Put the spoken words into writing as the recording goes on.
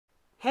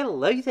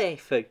Hello there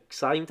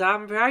folks, I'm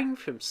Dan Brown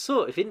from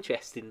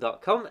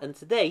sortofinteresting.com and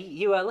today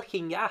you are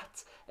looking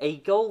at a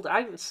gold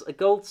ounce, a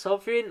gold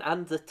sovereign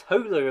and a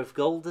Tola of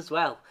gold as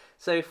well.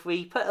 So if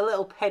we put a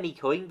little penny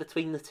coin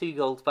between the two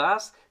gold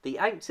bars, the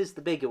ounce is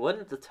the bigger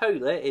one, the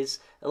Tola is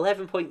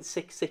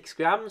 11.66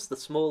 grams, the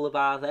smaller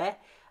bar there,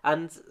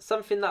 and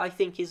something that I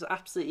think is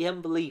absolutely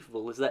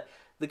unbelievable is that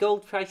the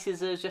gold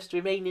prices are just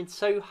remaining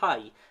so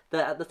high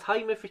that at the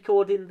time of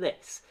recording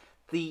this,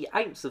 the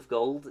ounce of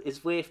gold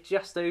is worth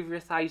just over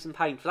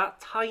 £1,000 for that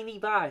tiny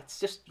bar. It's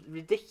just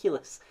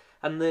ridiculous.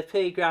 And the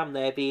per gram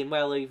there being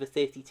well over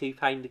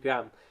 £32 a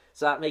gram.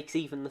 So that makes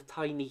even the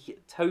tiny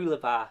Tola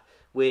bar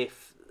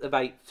worth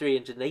about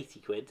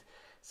 380 quid.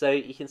 So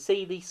you can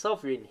see the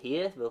sovereign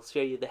here, they'll show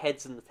you the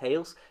heads and the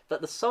tails,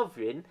 but the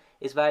sovereign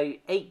is about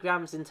 8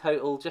 grams in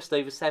total, just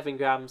over 7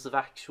 grams of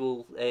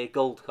actual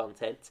gold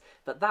content.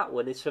 But that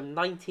one is from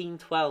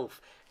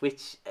 1912,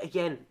 which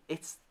again,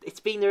 it's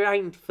been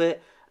around for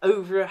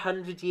over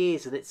 100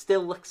 years and it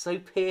still looks so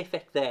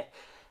perfect there.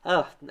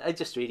 Oh, I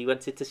just really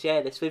wanted to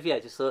share this with you. I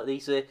just thought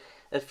these were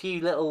a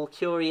few little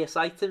curious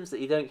items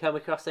that you don't come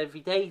across every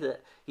day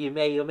that you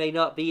may or may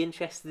not be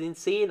interested in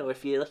seeing, or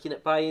if you're looking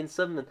at buying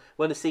some and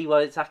want to see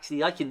what it's actually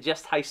like and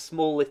just how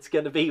small it's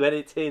going to be when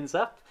it turns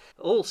up.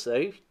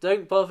 Also,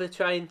 don't bother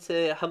trying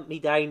to hunt me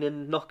down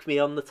and knock me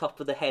on the top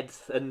of the head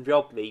and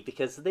rob me,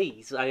 because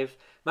these I have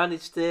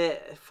managed to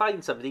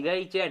find somebody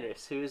very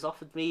generous who has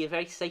offered me a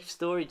very safe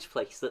storage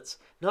place that's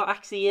not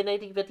actually in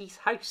anybody's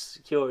house,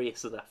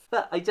 curious enough.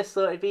 But I just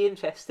thought it'd be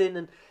interesting,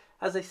 and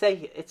as I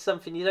say, it's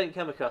something you don't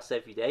come across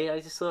every day. I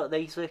just thought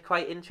these were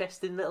quite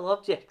interesting little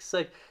objects.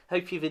 So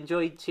hope you've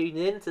enjoyed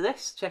tuning in to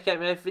this. Check out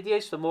my other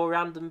videos for more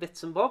random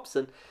bits and bobs,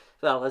 and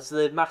well, as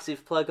the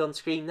massive plug on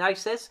screen now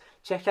says,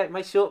 check out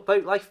my short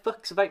boat life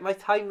books about my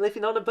time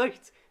living on a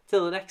boat.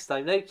 Till the next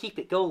time though, keep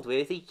it gold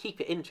worthy,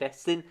 keep it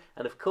interesting,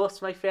 and of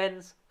course my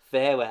friends,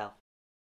 farewell.